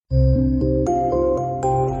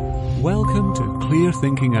Welcome to Clear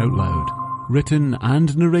Thinking Out Loud, written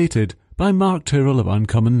and narrated by Mark Tyrrell of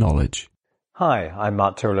Uncommon Knowledge. Hi, I'm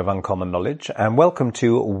Mark Tyrrell of Uncommon Knowledge, and welcome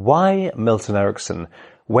to Why Milton Erickson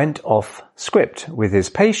Went Off Script with His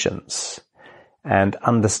Patients, and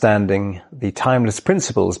understanding the timeless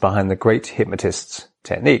principles behind the great hypnotist's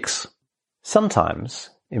techniques. Sometimes,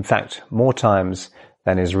 in fact more times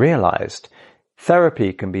than is realized,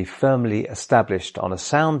 therapy can be firmly established on a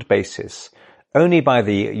sound basis only by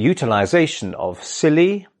the utilization of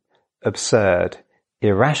silly, absurd,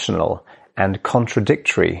 irrational, and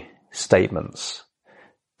contradictory statements.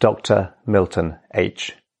 Dr. Milton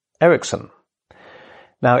H. Erickson.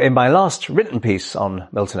 Now, in my last written piece on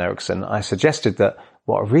Milton Erickson, I suggested that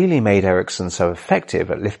what really made Erickson so effective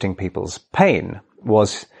at lifting people's pain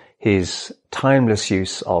was his timeless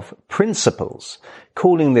use of principles.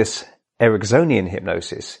 Calling this Ericksonian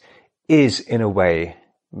hypnosis is, in a way,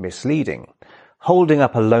 misleading. Holding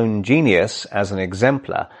up a lone genius as an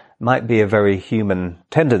exemplar might be a very human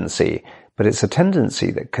tendency, but it's a tendency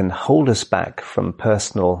that can hold us back from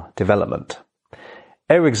personal development.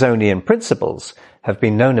 Ericksonian principles have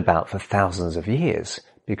been known about for thousands of years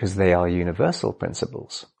because they are universal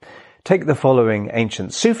principles. Take the following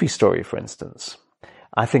ancient Sufi story, for instance.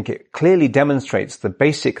 I think it clearly demonstrates the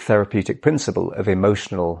basic therapeutic principle of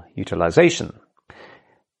emotional utilization.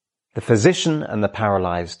 The physician and the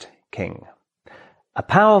paralyzed king. A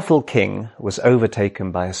powerful king was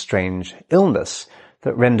overtaken by a strange illness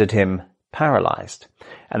that rendered him paralyzed,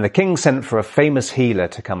 and the king sent for a famous healer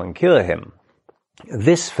to come and cure him.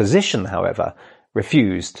 This physician, however,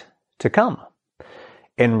 refused to come.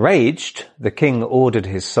 Enraged, the king ordered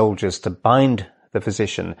his soldiers to bind the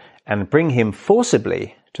physician and bring him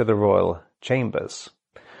forcibly to the royal chambers.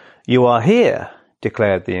 "You are here,"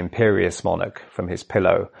 declared the imperious monarch from his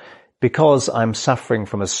pillow, "because I'm suffering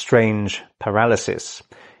from a strange paralysis.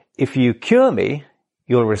 If you cure me,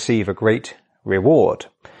 you'll receive a great reward.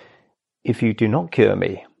 If you do not cure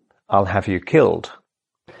me, I'll have you killed."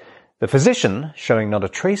 The physician, showing not a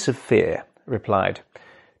trace of fear, replied,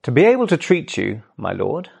 "To be able to treat you, my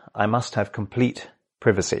lord, I must have complete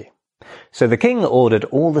privacy." So the king ordered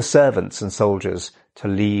all the servants and soldiers to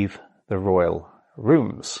leave the royal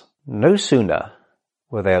rooms. No sooner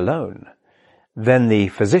were they alone then the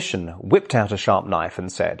physician whipped out a sharp knife and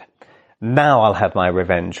said, "Now I'll have my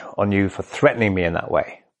revenge on you for threatening me in that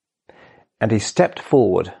way." And he stepped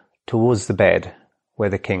forward towards the bed where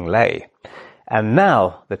the king lay. And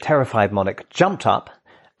now the terrified monarch jumped up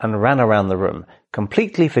and ran around the room,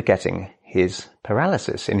 completely forgetting his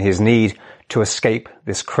paralysis in his need to escape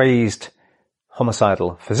this crazed,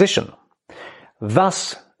 homicidal physician.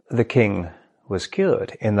 Thus the king was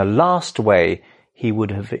cured in the last way he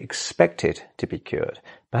would have expected to be cured,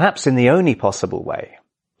 perhaps in the only possible way.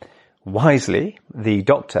 Wisely, the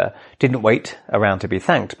doctor didn't wait around to be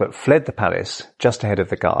thanked, but fled the palace just ahead of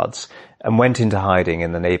the guards and went into hiding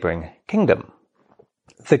in the neighbouring kingdom.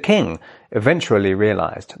 The king eventually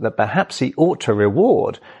realized that perhaps he ought to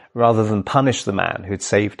reward rather than punish the man who'd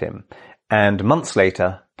saved him, and months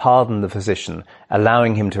later pardoned the physician,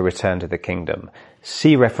 allowing him to return to the kingdom.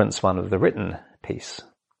 See reference 1 of the written piece.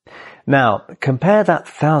 Now, compare that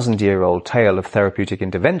 1,000-year-old tale of therapeutic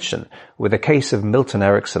intervention with a case of Milton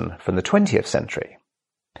Erickson from the 20th century.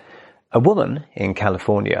 A woman in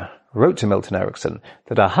California wrote to Milton Erickson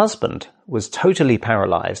that her husband was totally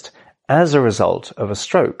paralyzed as a result of a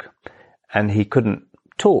stroke, and he couldn't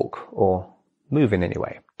talk or move in any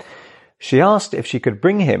way. She asked if she could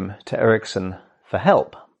bring him to Erickson for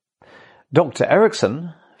help. Dr.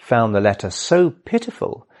 Erickson found the letter so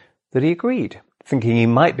pitiful that he agreed, thinking he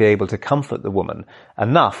might be able to comfort the woman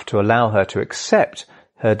enough to allow her to accept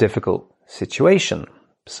her difficult situation.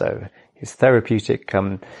 So his therapeutic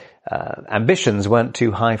ambitions weren't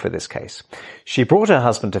too high for this case. She brought her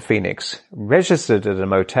husband to Phoenix, registered at a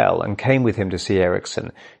motel, and came with him to see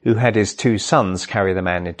Erickson, who had his 2 sons carry the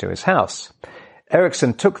man into his house.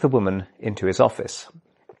 Erickson took the woman into his office.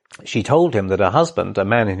 She told him that her husband, a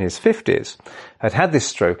man in his 50s, had had this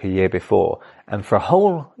stroke a year before, and for a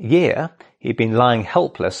whole year he'd been lying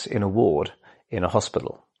helpless in a ward in a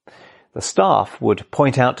hospital. The staff would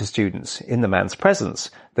point out to students in the man's presence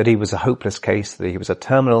that he was a hopeless case, that he was a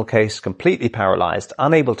terminal case, completely paralyzed,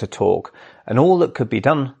 unable to talk, and all that could be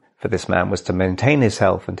done for this man was to maintain his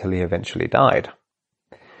health until he eventually died.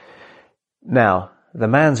 Now, the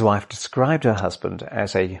man's wife described her husband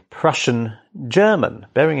as a Prussian German,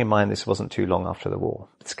 bearing in mind this wasn't too long after the war,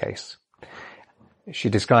 this case. She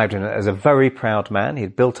described him as a very proud man.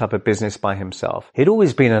 He'd built up a business by himself. He'd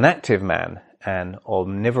always been an active man, an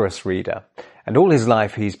omnivorous reader, and all his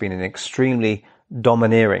life he's been an extremely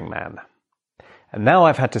domineering man. And now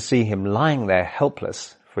I've had to see him lying there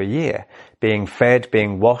helpless for a year, being fed,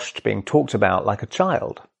 being washed, being talked about like a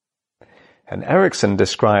child. And Erikson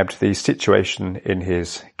described the situation in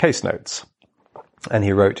his case notes. And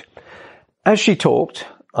he wrote, "As she talked,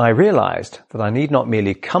 I realized that I need not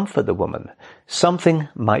merely comfort the woman. Something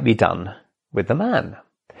might be done with the man.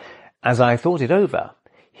 As I thought it over,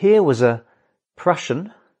 here was a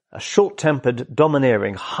Prussian, a short-tempered,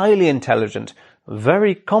 domineering, highly intelligent,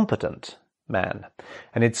 very competent man,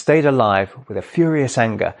 and he'd stayed alive with a furious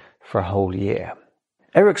anger for a whole year."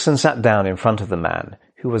 Erikson sat down in front of the man,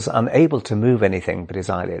 who was unable to move anything but his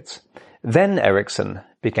eyelids. Then Erikson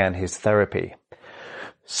began his therapy.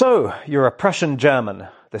 "So, you're a Prussian German,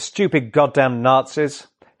 the stupid goddamn Nazis?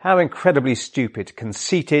 How incredibly stupid,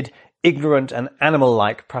 conceited, ignorant and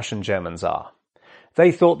animal-like Prussian Germans are.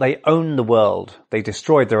 They thought they owned the world. They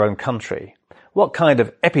destroyed their own country. What kind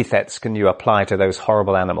of epithets can you apply to those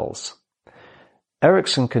horrible animals?"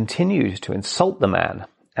 Erikson continued to insult the man,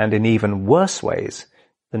 and in even worse ways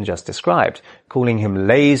than just described, calling him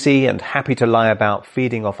lazy and happy to lie about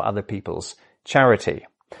feeding off other people's charity.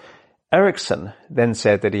 Erikson then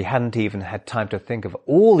said that he hadn't even had time to think of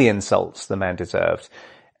all the insults the man deserved,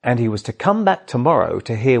 and he was to come back tomorrow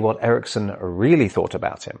to hear what Erikson really thought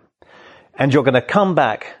about him. "And you're going to come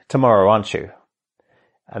back tomorrow, aren't you?"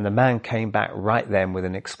 And the man came back right then with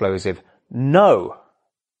an explosive, "No!"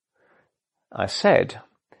 I said,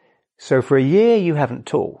 "So for a year you haven't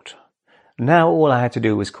talked. Now all I had to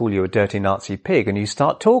do was call you a dirty Nazi pig and you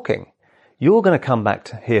start talking. You're going to come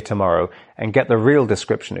back here tomorrow and get the real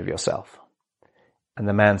description of yourself." And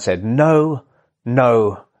the man said, "No,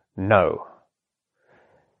 no, no."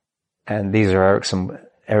 And these are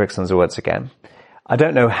Erikson's words again. I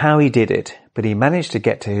don't know how he did it, but he managed to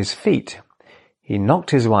get to his feet. He knocked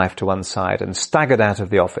his wife to one side and staggered out of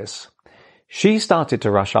the office. She started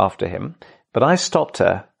to rush after him, but I stopped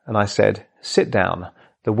her and I said, "Sit down.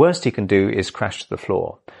 The worst he can do is crash to the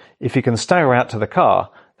floor. If he can stagger out to the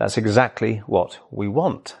car, that's exactly what we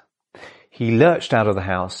want." He lurched out of the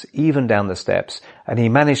house, even down the steps, and he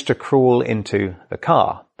managed to crawl into the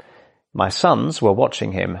car. My sons were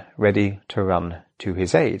watching him, ready to run to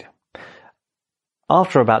his aid.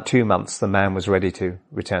 After about 2 months, the man was ready to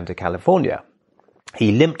return to California.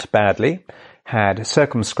 He limped badly, had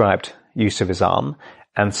circumscribed use of his arm,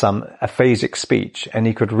 and some aphasic speech, and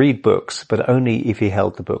he could read books, but only if he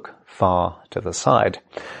held the book far to the side.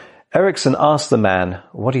 Erikson asked the man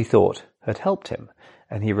what he thought had helped him,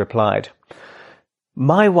 and he replied,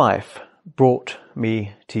 "My wife brought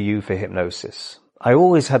me to you for hypnosis. I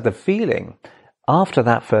always had the feeling, after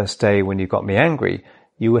that first day when you got me angry,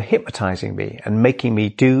 you were hypnotizing me and making me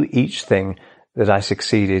do each thing that I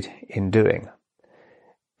succeeded in doing.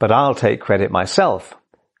 But I'll take credit myself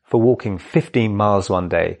for walking 15 miles one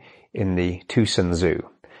day in the Tucson Zoo.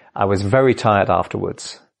 I was very tired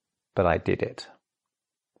afterwards, but I did it."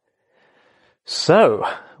 So,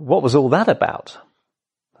 what was all that about?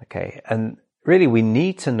 Okay, and really we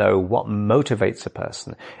need to know what motivates a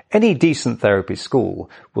person. Any decent therapy school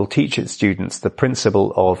will teach its students the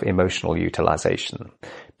principle of emotional utilization.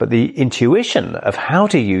 But the intuition of how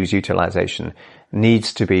to use utilization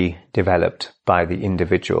needs to be developed by the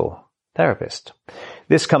individual therapist.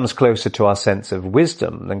 This comes closer to our sense of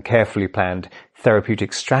wisdom than carefully planned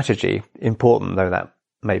therapeutic strategy, important though that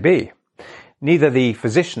may be. Neither the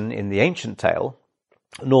physician in the ancient tale,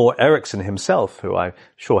 nor Erikson himself, who I'm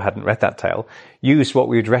sure hadn't read that tale, used what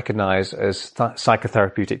we would recognize as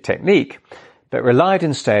psychotherapeutic technique, but relied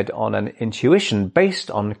instead on an intuition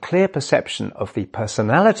based on clear perception of the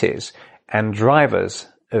personalities and drivers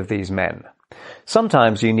of these men.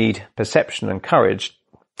 Sometimes you need perception and courage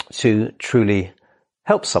to truly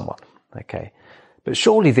help someone, okay? But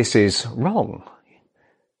surely this is wrong.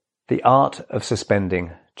 The art of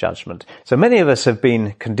suspending judgment. So many of us have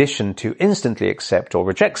been conditioned to instantly accept or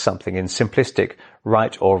reject something in simplistic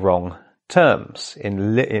right or wrong terms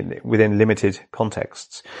within limited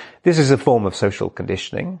contexts. This is a form of social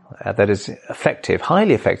conditioning that is effective,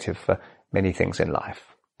 highly effective for many things in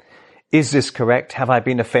life. Is this correct? Have I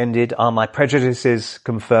been offended? Are my prejudices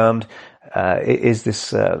confirmed? Is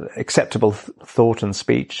this acceptable thought and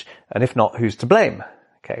speech? And if not, who's to blame?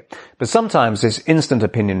 Okay. But sometimes this instant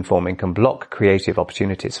opinion forming can block creative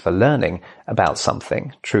opportunities for learning about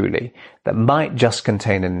something, truly, that might just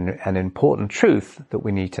contain an important truth that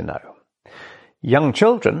we need to know. Young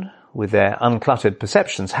children, with their uncluttered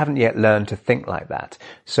perceptions, haven't yet learned to think like that,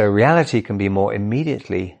 so reality can be more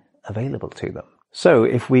immediately available to them. So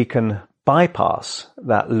if we can bypass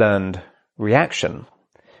that learned reaction,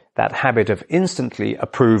 that habit of instantly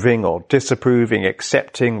approving or disapproving,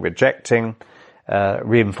 accepting, rejecting,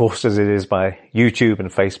 reinforced as it is by YouTube and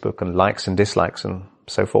Facebook and likes and dislikes and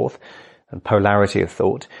so forth, and polarity of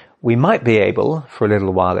thought, we might be able, for a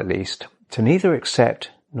little while at least, to neither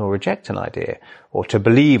accept nor reject an idea, or to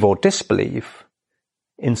believe or disbelieve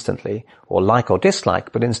instantly, or like or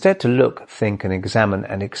dislike, but instead to look, think and examine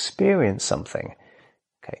and experience something.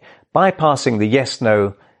 Okay. Bypassing the yes,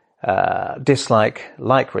 no, dislike,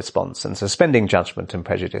 like response and suspending judgment and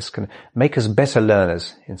prejudice can make us better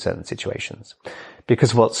learners in certain situations.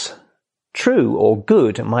 Because what's true or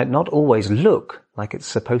good might not always look like it's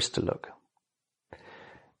supposed to look.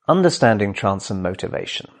 Understanding trance and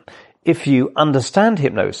motivation. If you understand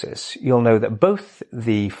hypnosis, you'll know that both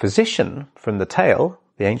the physician from the tale,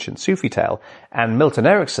 the ancient Sufi tale, and Milton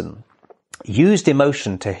Erickson used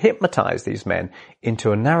emotion to hypnotize these men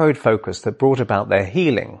into a narrowed focus that brought about their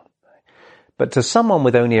healing. But to someone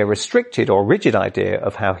with only a restricted or rigid idea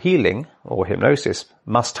of how healing, or hypnosis,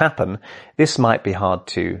 must happen, this might be hard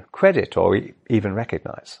to credit or even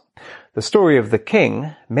recognize. The story of the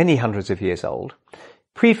king, many hundreds of years old,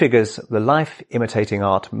 prefigures the life-imitating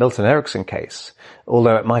art Milton Erickson case,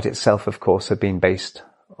 although it might itself, of course, have been based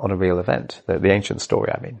on a real event, the ancient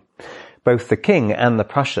story, I mean. Both the king and the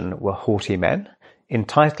Prussian were haughty men,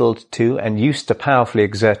 entitled to and used to powerfully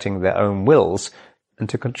exerting their own wills and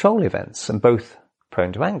to control events, and both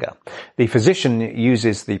prone to anger. The physician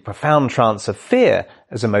uses the profound trance of fear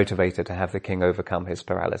as a motivator to have the king overcome his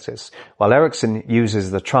paralysis, while Erickson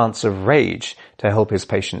uses the trance of rage to help his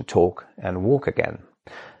patient talk and walk again.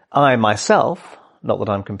 I myself, not that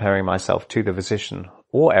I'm comparing myself to the physician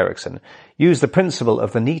or Erickson, use the principle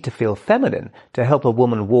of the need to feel feminine to help a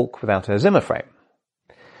woman walk without her Zimmer frame.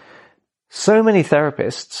 So many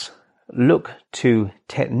therapists look to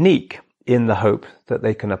technique in the hope that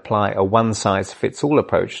they can apply a one-size-fits-all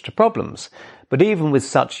approach to problems. But even with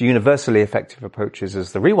such universally effective approaches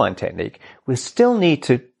as the rewind technique, we still need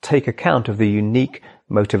to take account of the unique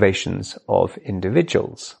motivations of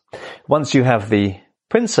individuals. Once you have the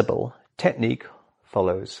principle, technique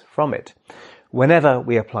follows from it. Whenever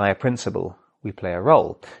we apply a principle, we play a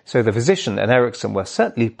role. So the physician and Erickson were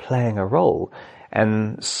certainly playing a role,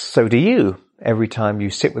 and so do you every time you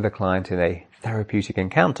sit with a client in a therapeutic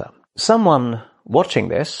encounter. Someone watching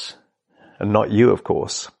this, and not you of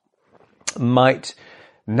course, might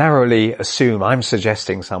narrowly assume I'm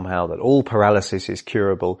suggesting somehow that all paralysis is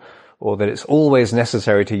curable, or that it's always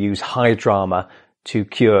necessary to use high drama to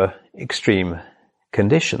cure extreme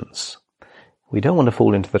conditions. We don't want to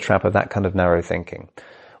fall into the trap of that kind of narrow thinking,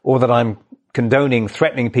 or that I'm condoning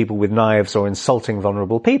threatening people with knives or insulting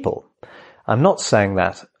vulnerable people. I'm not saying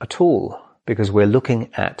that at all, because we're looking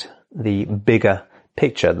at the bigger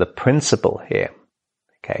picture, the principle here,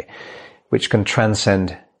 okay, which can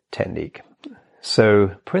transcend technique.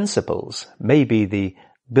 So principles may be the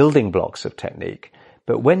building blocks of technique,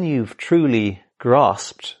 but when you've truly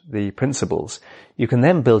grasped the principles, you can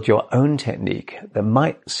then build your own technique that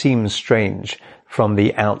might seem strange from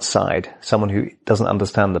the outside, someone who doesn't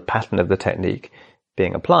understand the pattern of the technique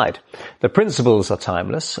being applied. The principles are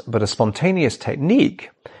timeless, but a spontaneous technique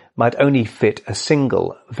might only fit a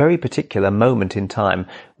single, very particular moment in time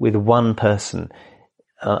with one person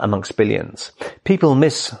amongst billions. People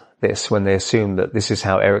miss this when they assume that this is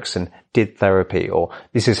how Erickson did therapy, or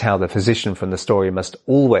this is how the physician from the story must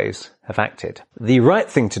always have acted. The right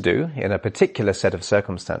thing to do in a particular set of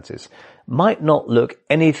circumstances might not look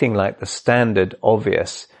anything like the standard,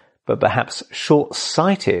 obvious, but perhaps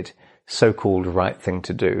short-sighted so-called right thing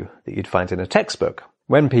to do that you'd find in a textbook.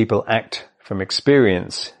 When people act from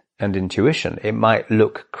experience and intuition, it might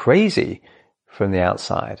look crazy from the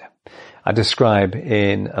outside. I describe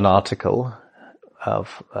in an article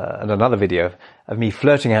and another video of me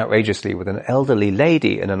flirting outrageously with an elderly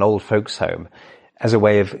lady in an old folks home as a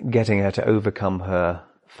way of getting her to overcome her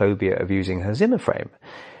phobia of using her Zimmer frame.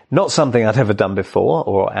 Not something I'd ever done before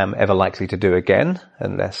or am ever likely to do again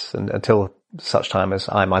until such time as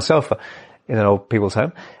I myself are in an old people's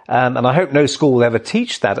home. And I hope no school will ever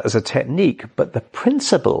teach that as a technique, but the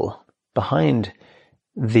principle behind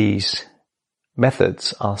these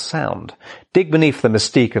methods are sound. Dig beneath the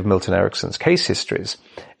mystique of Milton Erickson's case histories,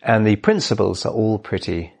 and the principles are all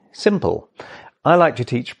pretty simple. I like to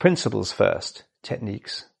teach principles first,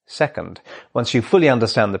 techniques second. Once you fully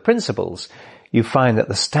understand the principles, you find that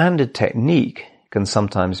the standard technique can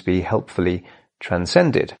sometimes be helpfully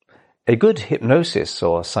transcended. A good hypnosis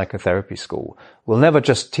or psychotherapy school will never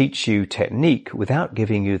just teach you technique without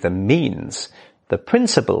giving you the means, the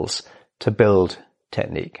principles to build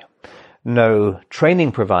technique. No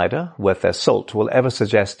training provider worth their salt will ever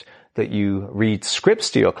suggest that you read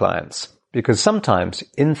scripts to your clients, because sometimes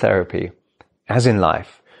in therapy, as in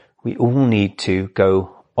life, we all need to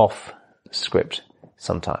go off script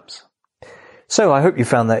sometimes. So I hope you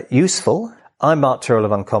found that useful. I'm Mark Tyrrell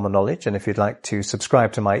of Uncommon Knowledge, and if you'd like to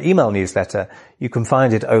subscribe to my email newsletter, you can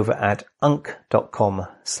find it over at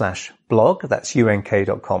unk.com/blog. That's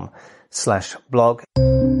unk.com/blog.